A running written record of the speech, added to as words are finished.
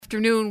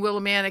afternoon,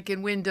 Willimantic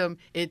and Wyndham.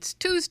 It's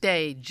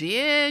Tuesday,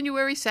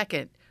 January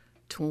 2nd,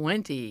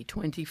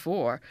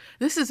 2024.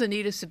 This is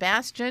Anita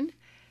Sebastian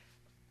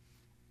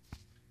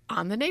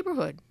on The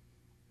Neighborhood.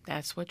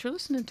 That's what you're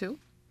listening to.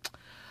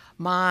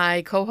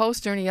 My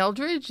co-host, Ernie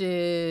Eldridge,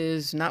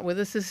 is not with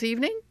us this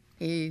evening.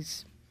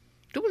 He's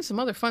doing some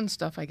other fun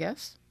stuff, I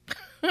guess.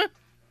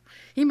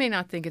 He may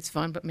not think it's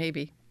fun, but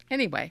maybe.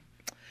 Anyway,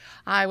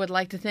 I would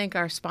like to thank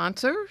our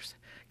sponsors,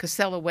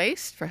 Casella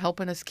Waste, for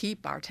helping us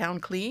keep our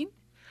town clean,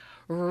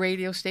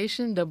 radio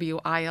station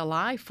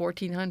WILI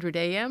 1400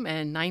 AM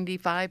and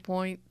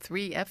 95.3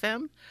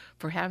 FM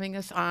for having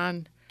us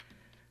on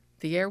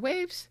the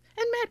airwaves,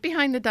 and Matt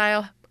behind the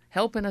dial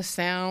helping us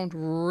sound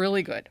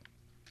really good.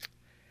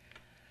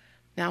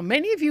 Now,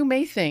 many of you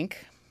may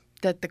think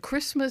that the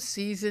Christmas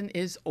season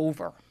is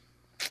over,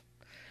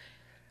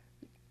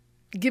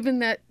 given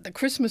that the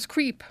Christmas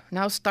creep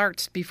now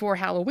starts before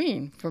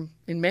Halloween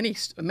in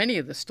many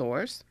of the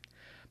stores.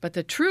 But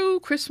the true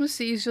Christmas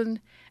season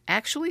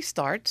actually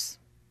starts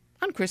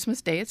on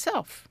Christmas Day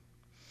itself,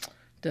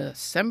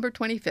 December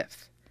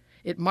 25th.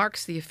 It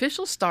marks the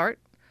official start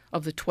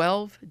of the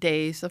 12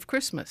 days of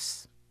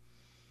Christmas.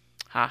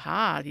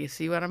 Ha-ha, do you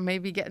see what I'm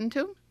maybe getting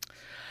to?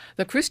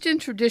 The Christian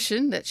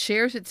tradition that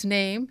shares its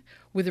name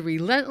with a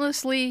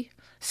relentlessly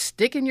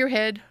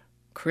stick-in-your-head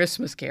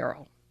Christmas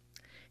carol.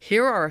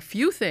 Here are a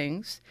few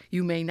things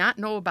you may not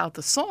know about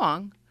the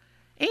song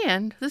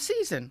and the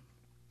season.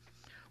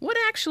 What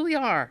actually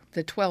are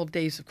the 12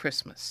 days of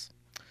Christmas?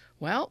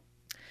 Well,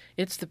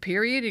 it's the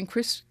period in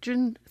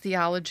Christian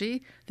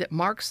theology that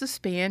marks the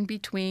span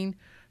between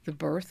the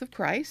birth of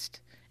Christ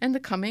and the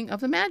coming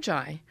of the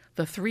Magi,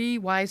 the three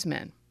wise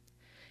men.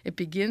 It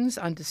begins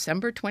on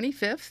December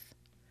 25th,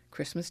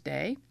 Christmas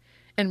Day,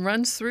 and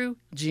runs through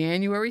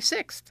January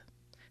 6th,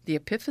 the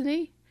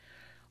Epiphany,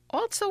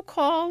 also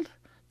called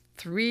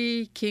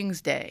Three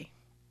Kings Day,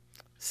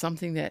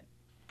 something that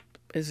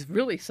is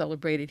really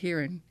celebrated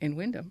here in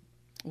Wyndham,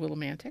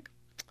 Willimantic.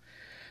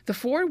 The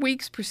 4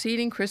 weeks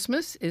preceding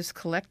Christmas is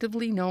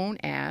collectively known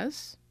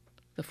as,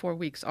 the 4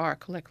 weeks are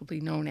collectively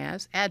known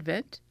as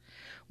Advent,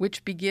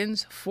 which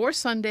begins 4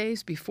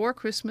 Sundays before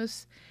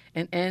Christmas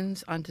and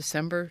ends on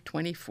December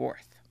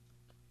 24th.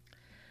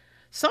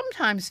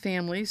 Sometimes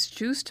families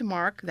choose to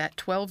mark that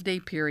 12-day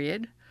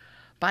period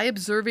by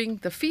observing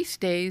the feast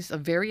days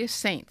of various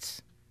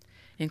saints,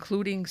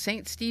 including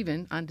St.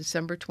 Stephen on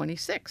December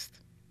 26th,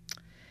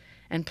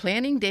 and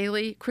planning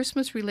daily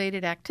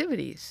Christmas-related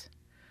activities.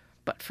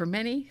 But for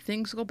many,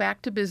 things go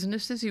back to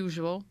business as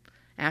usual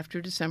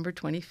after December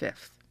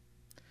 25th.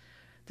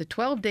 The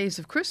 12 Days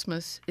of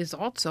Christmas is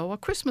also a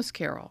Christmas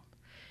carol,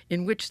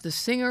 in which the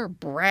singer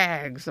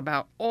brags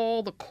about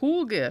all the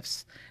cool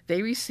gifts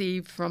they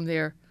received from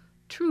their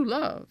true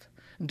love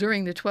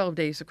during the 12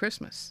 days of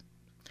Christmas.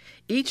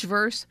 Each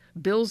verse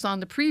builds on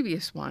the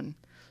previous one,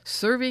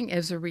 serving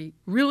as a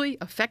really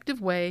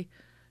effective way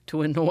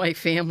to annoy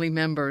family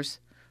members,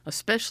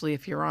 especially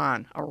if you're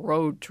on a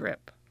road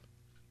trip.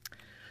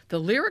 The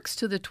lyrics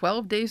to the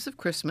 12 Days of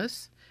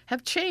Christmas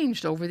have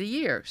changed over the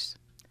years.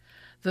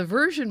 The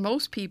version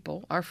most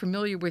people are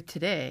familiar with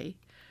today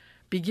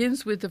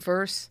begins with the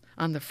verse,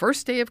 "On the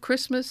first day of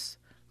Christmas,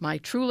 my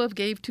true love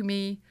gave to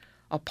me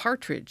a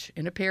partridge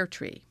in a pear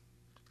tree."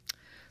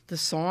 The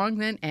song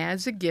then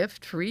adds a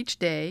gift for each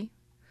day,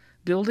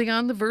 building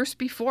on the verse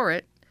before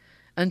it,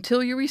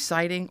 until you're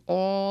reciting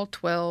all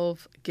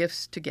 12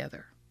 gifts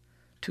together.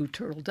 2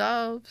 turtle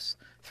doves,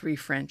 3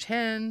 French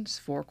hens,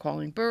 4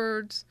 calling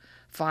birds,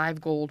 5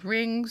 gold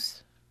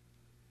rings,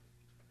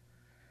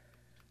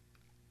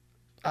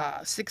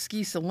 6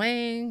 geese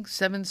a-laying,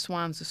 7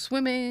 swans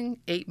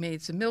a-swimming, 8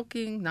 maids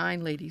a-milking,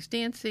 9 ladies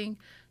dancing,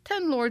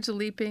 10 lords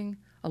a-leaping,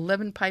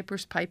 11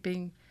 pipers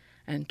piping,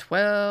 and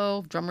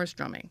 12 drummers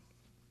drumming.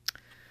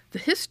 The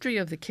history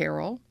of the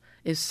carol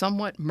is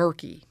somewhat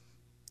murky.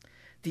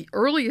 The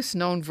earliest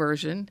known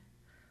version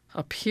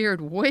appeared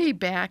way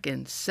back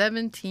in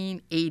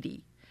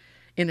 1780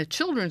 in a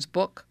children's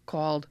book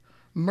called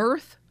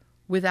Mirth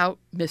Without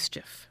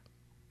Mischief.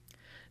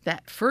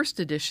 That first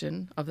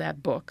edition of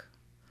that book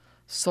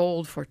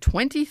sold for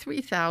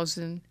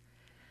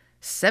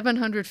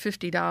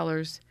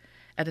 $23,750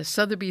 at a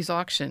Sotheby's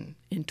auction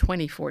in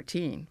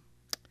 2014.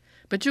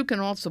 But you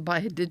can also buy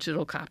a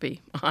digital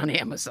copy on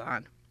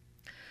Amazon.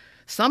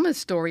 Some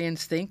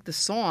historians think the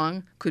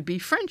song could be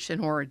French in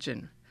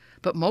origin,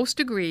 but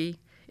most agree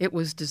it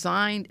was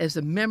designed as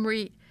a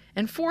memory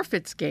and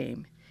forfeits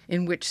game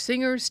in which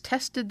singers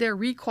tested their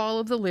recall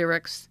of the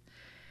lyrics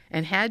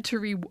and had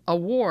to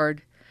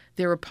award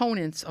their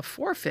opponents a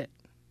forfeit,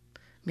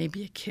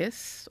 maybe a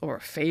kiss or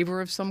a favor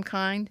of some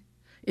kind,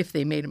 if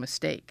they made a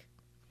mistake.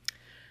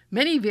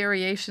 Many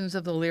variations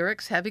of the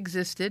lyrics have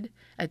existed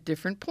at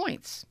different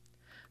points.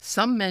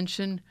 Some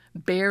mention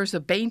bears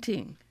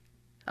a-baiting,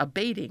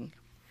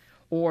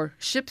 or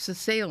ships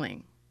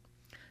a-sailing.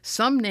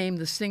 Some name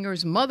the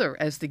singer's mother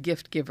as the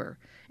gift giver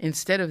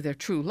instead of their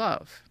true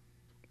love.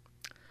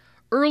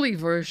 Early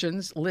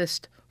versions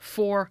list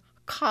 4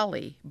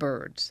 collie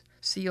birds,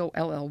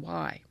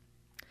 C-O-L-L-Y,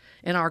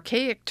 an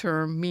archaic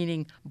term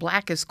meaning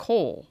black as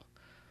coal.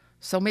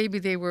 So maybe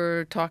they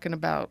were talking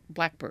about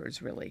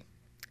blackbirds, really.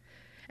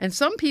 And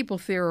some people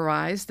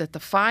theorize that the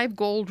 5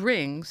 gold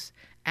rings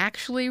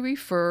actually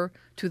refer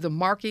to the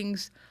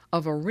markings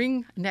of a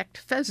ring-necked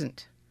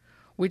pheasant,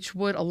 which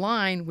would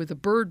align with the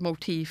bird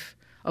motif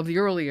of the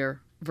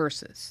earlier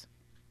verses.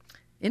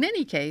 In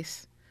any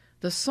case,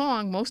 the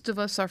song most of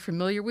us are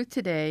familiar with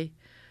today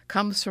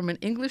comes from an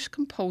English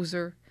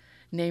composer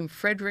named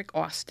Frederick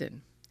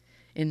Austin.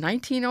 In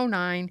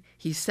 1909,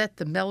 he set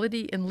the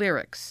melody and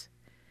lyrics,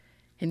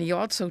 and he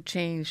also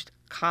changed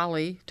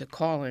collie to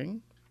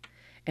calling,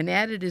 and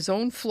added his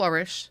own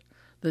flourish,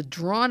 the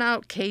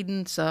drawn-out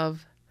cadence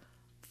of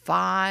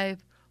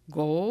 5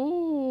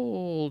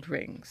 gold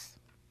rings.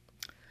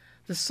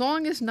 The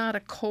song is not a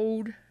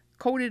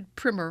coded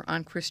primer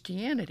on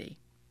Christianity.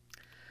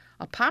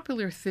 A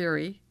popular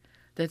theory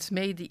that's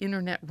made the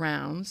internet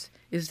rounds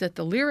is that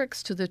the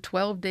lyrics to the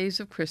 12 Days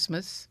of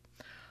Christmas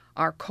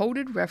are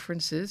coded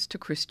references to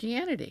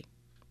Christianity.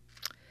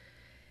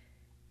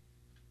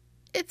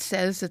 It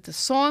says that the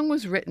song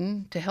was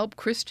written to help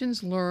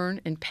Christians learn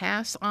and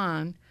pass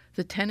on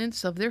the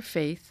tenets of their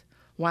faith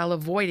while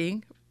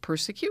avoiding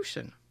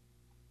persecution.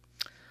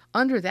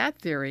 Under that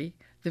theory,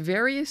 the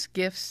various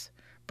gifts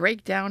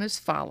break down as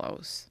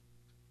follows.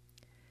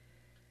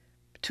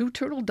 2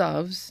 turtle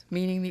doves,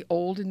 meaning the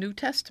Old and New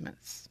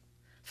Testaments.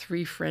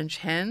 3 French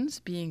hens,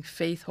 being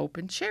faith, hope,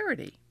 and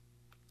charity.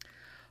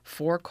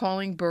 4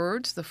 calling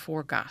birds, the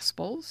 4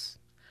 Gospels.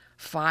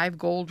 5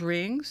 gold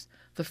rings,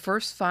 the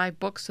first 5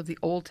 books of the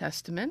Old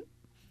Testament.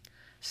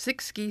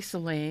 6 geese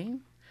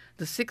a-laying,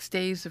 the 6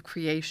 days of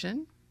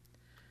creation.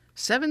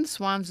 7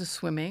 swans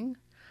a-swimming,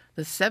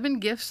 the 7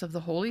 gifts of the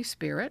Holy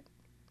Spirit.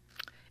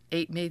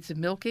 8 maids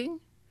a-milking,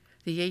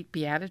 the 8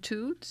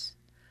 Beatitudes.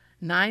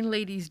 9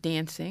 ladies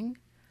dancing,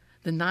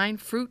 the 9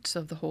 fruits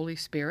of the Holy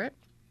Spirit.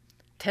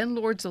 10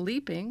 lords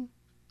a-leaping,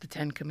 the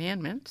 10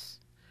 commandments.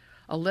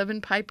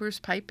 11 pipers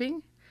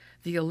piping,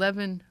 the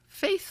 11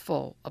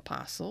 faithful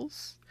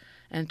apostles.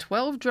 And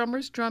 12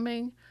 drummers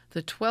drumming,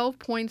 the 12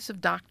 points of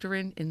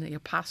doctrine in the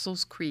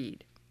Apostles'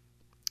 Creed.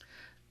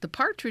 The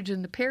partridge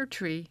in the pear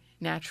tree,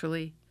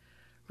 naturally,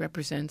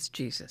 represents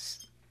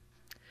Jesus.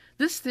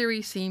 This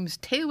theory seems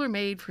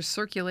tailor-made for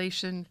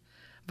circulation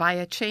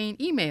via chain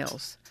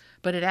emails,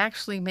 but it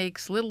actually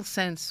makes little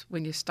sense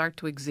when you start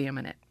to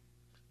examine it.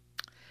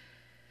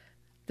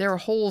 There are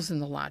holes in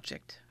the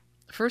logic.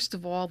 First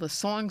of all, the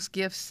song's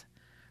gifts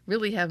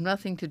really have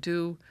nothing to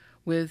do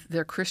with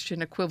their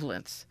Christian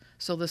equivalents.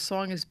 So the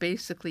song is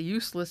basically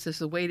useless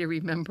as a way to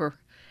remember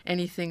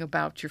anything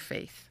about your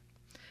faith.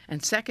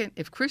 And second,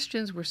 if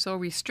Christians were so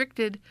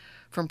restricted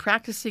from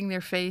practicing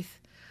their faith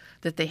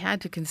that they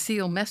had to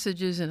conceal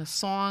messages in a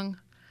song,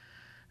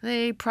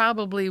 they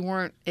probably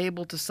weren't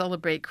able to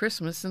celebrate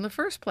Christmas in the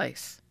first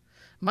place,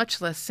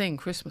 much less sing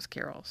Christmas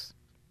carols.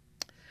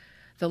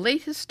 The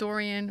late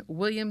historian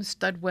William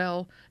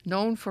Studwell,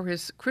 known for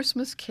his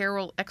Christmas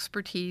carol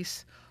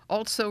expertise,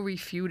 also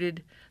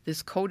refuted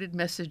this coded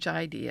message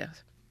idea.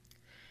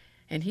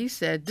 And he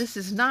said, this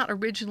is not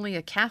originally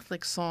a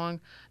Catholic song,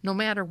 no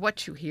matter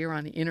what you hear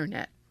on the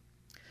internet.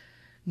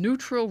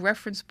 Neutral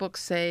reference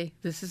books say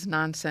this is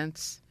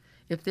nonsense.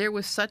 If there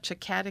was such a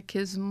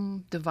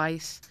catechism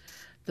device,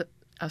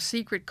 a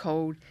secret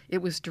code,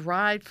 it was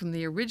derived from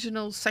the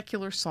original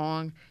secular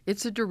song.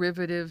 It's a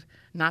derivative,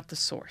 not the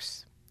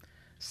source.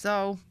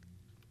 So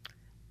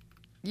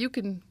you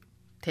can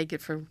take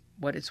it for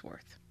what it's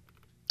worth.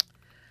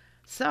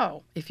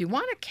 So if you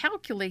want to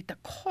calculate the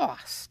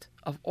cost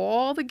of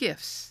all the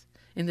gifts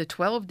in the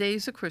 12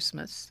 days of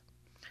Christmas,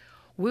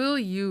 we'll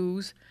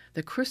use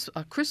the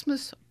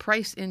Christmas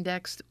price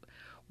index,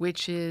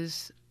 which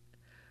is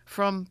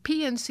from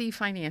PNC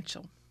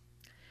Financial.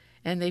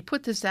 And they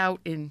put this out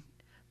in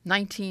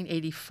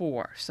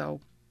 1984, so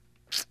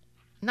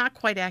not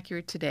quite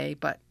accurate today,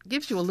 but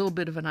gives you a little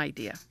bit of an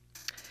idea.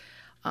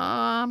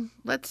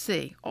 Let's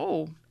see.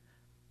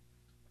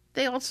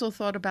 They also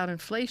thought about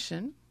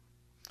inflation.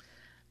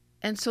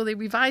 And so they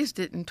revised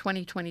it in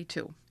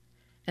 2022.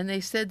 And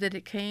they said that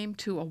it came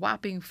to a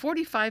whopping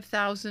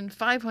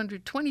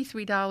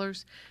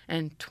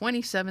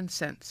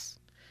 $45,523.27.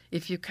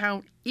 If you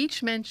count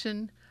each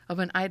mention of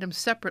an item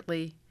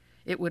separately,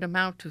 it would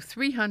amount to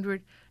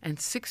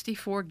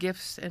 364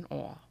 gifts in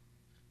all.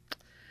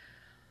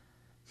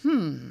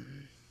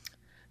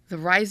 The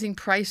rising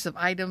price of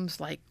items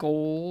like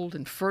gold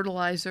and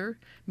fertilizer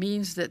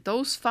means that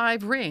those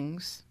 5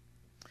 rings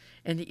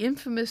and the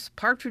infamous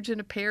partridge in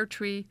a pear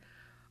tree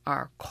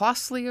are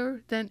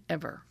costlier than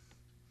ever.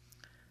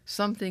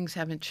 Some things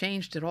haven't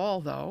changed at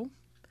all, though,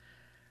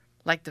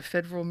 like the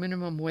federal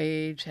minimum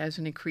wage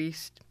hasn't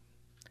increased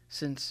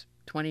since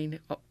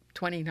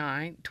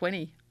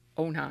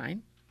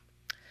 2009.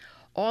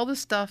 All the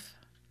stuff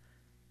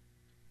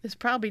is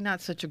probably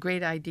not such a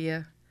great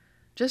idea.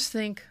 Just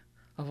think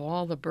of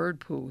all the bird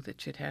poo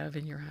that you'd have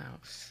in your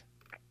house.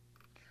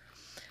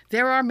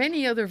 There are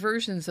many other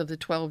versions of the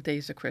 12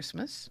 Days of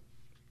Christmas.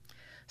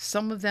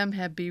 Some of them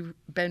have been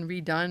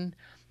redone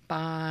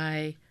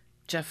by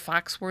Jeff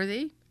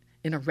Foxworthy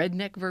in a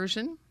redneck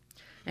version,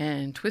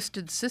 and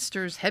Twisted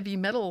Sister's heavy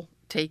metal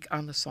take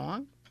on the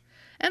song.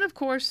 And of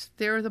course,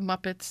 there are the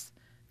Muppets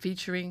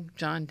featuring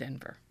John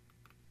Denver.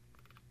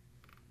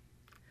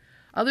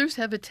 Others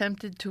have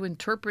attempted to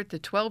interpret the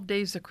 12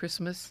 Days of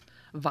Christmas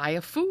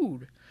via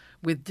food,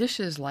 with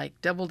dishes like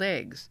deviled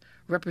eggs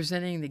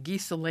representing the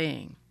geese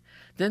a-laying.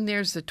 Then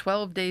there's the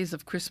 12 Days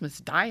of Christmas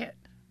diet,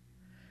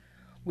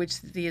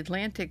 which the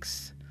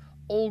Atlantic's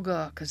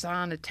Olga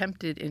Kazan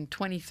attempted in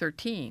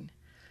 2013.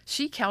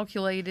 She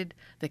calculated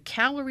the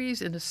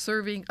calories in a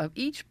serving of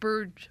each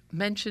bird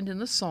mentioned in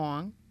the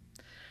song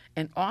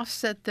and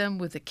offset them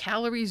with the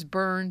calories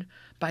burned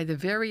by the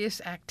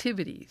various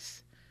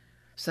activities,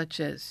 such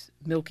as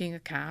milking a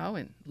cow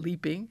and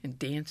leaping and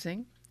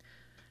dancing.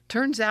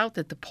 Turns out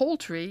that the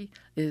poultry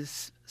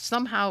is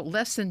somehow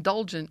less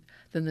indulgent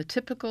than the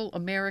typical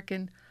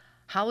American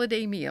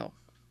holiday meal.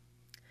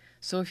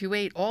 So if you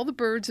ate all the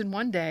birds in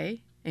one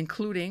day,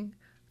 including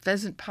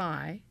pheasant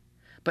pie,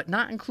 but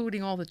not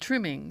including all the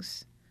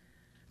trimmings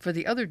for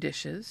the other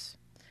dishes,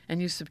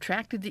 and you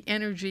subtracted the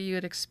energy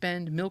you'd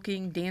expend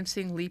milking,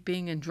 dancing,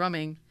 leaping, and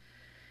drumming,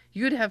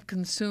 you'd have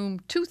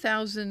consumed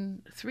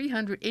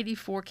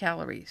 2,384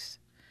 calories.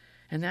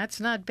 And that's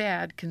not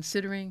bad,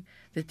 considering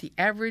that the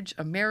average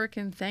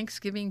American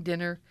Thanksgiving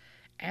dinner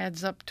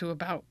adds up to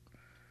about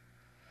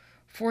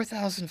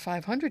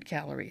 4,500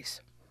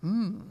 calories.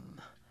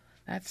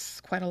 That's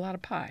quite a lot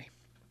of pie.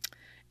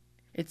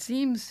 It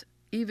seems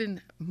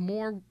even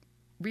more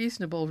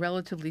reasonable,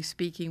 relatively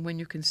speaking, when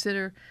you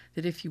consider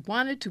that if you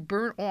wanted to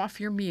burn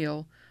off your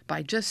meal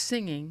by just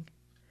singing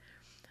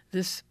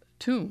this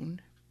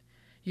tune,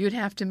 you'd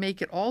have to make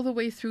it all the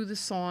way through the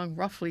song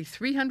roughly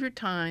 300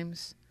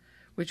 times,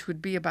 which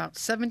would be about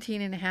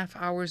 17 and a half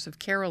hours of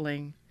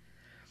caroling,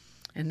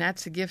 and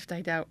that's a gift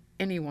I doubt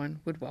anyone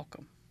would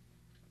welcome.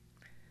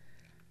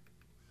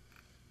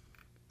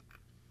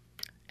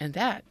 And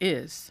that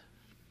is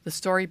the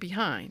story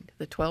behind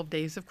the 12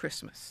 Days of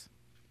Christmas.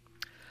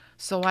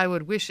 So I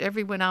would wish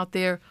everyone out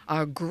there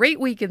a great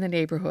week in the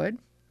neighborhood.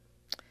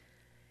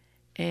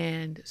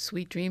 And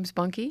sweet dreams,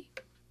 Bunky.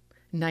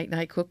 Night,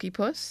 night, Cookie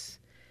Puss.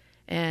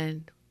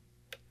 And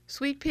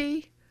Sweet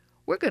Pea,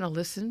 we're going to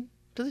listen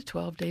to the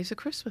 12 Days of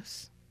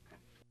Christmas.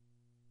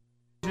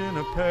 In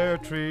a pear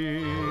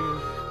tree.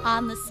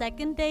 On the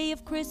second day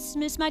of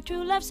Christmas, my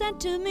true love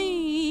sent to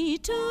me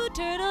 2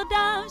 turtle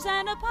doves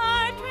and a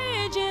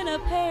partridge in a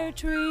pear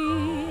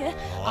tree.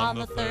 On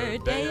the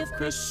third day of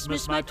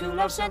Christmas, my true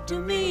love sent to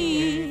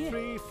me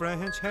 3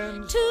 French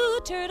hens, 2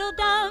 turtle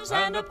doves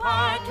and a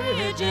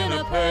partridge in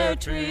a pear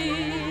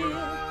tree.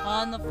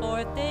 On the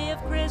fourth day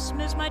of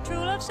Christmas, my true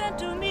love sent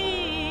to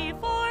me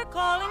 4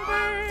 calling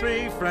birds,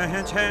 3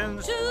 French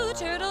hens, 2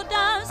 turtle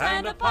doves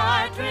and a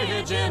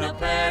partridge in a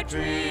pear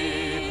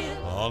tree.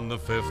 On the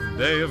 5th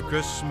day of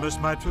Christmas,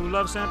 my true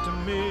love sent to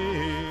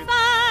me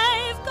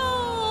 5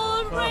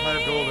 gold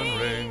golden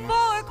rings,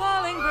 4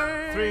 calling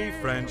birds, 3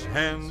 French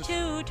hens,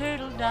 2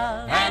 turtle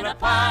doves and a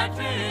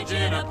partridge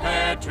in a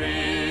pear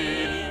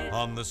tree.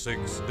 On the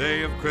 6th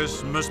day of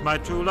Christmas, my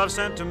true love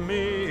sent to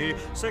me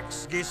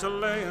 6 geese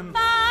a-laying,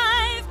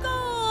 5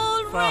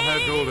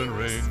 golden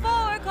rings,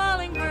 4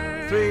 calling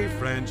birds, 3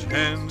 French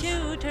hens,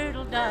 2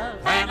 turtle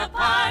doves and a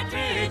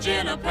partridge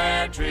in a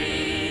pear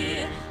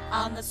tree.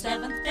 On the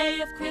 7th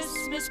day of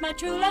Christmas, my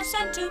true love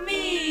sent to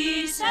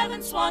me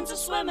 7 swans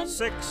a-swimming,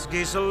 6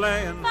 geese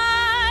a-laying,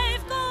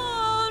 5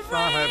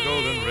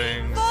 golden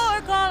rings,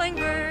 4 calling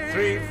birds,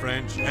 3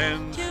 French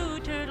hens, 2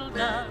 turtle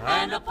doves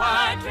and a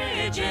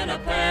partridge in a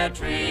pear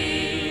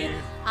tree.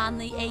 On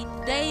the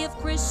 8th day of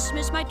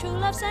Christmas, my true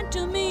love sent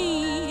to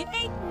me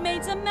 8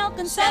 maids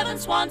a-milking, 7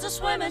 swans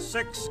a-swimming,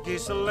 6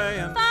 geese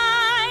a-laying,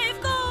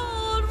 5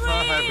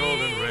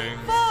 golden rings,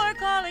 4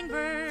 calling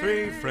birds,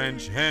 3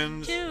 French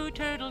hens, 2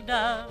 turtle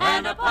doves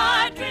and a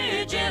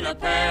partridge in a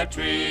pear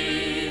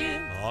tree.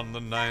 On the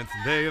 9th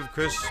day of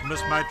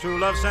Christmas, my true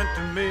love sent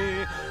to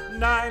me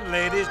 9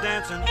 ladies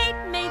dancing,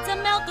 8 maids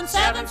a-milking,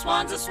 7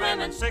 swans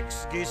a-swimming,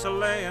 6 geese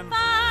a-laying,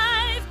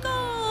 5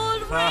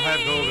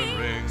 golden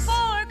rings,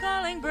 4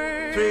 calling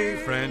birds, 3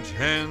 French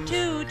hens,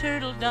 2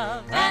 turtle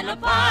doves and a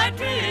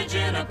partridge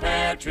in a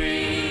pear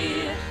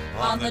tree.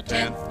 On the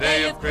 10th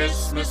day of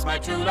Christmas, my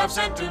true love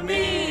sent to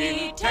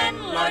me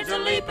 10 lords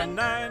a-leaping,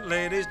 9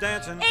 ladies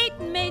dancing, 8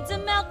 maids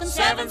a-milking,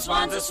 7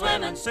 swans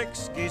a-swimming,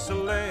 6 geese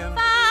a-laying,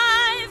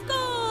 5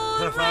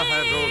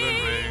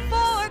 golden rings,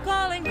 4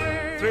 calling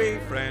birds, 3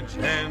 French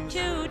hens,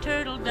 2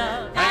 turtle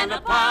doves and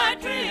a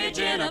partridge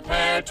in a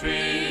pear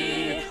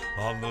tree.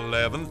 On the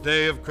 11th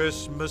day of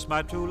Christmas,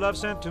 my true love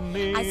sent to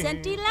me I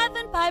sent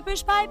 11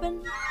 pipers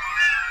piping,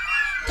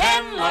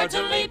 10 lords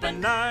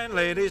a-leaping, 9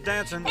 ladies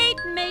dancing, 8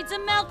 maids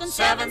a-milking,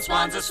 7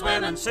 swans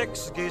a-swimming,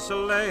 6 geese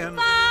a-laying,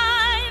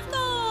 5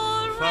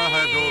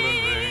 golden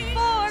rings,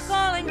 4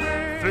 calling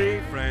birds,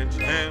 3 French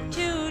hens,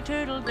 2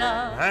 turtle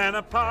doves and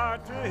a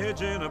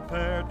partridge in a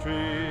pear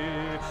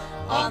tree.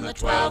 On the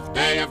 12th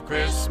day of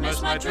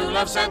Christmas, my true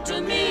love sent to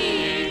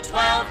me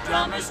 12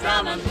 drummers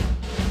drumming,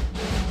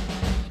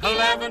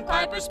 11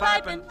 pipers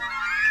piping,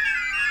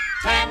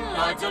 10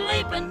 lords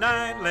a-leaping,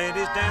 9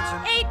 ladies dancing,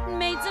 8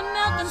 maids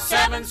a-milking,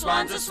 7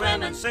 swans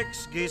a-swimming,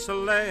 6 geese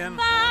a-laying,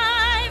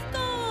 5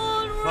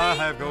 gold rings,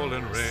 5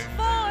 golden rings,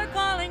 4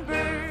 calling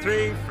birds,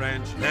 3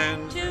 French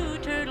hens, 2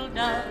 turtle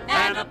doves,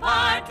 and a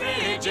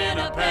partridge in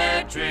a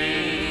pear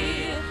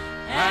tree,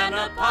 and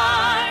a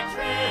partridge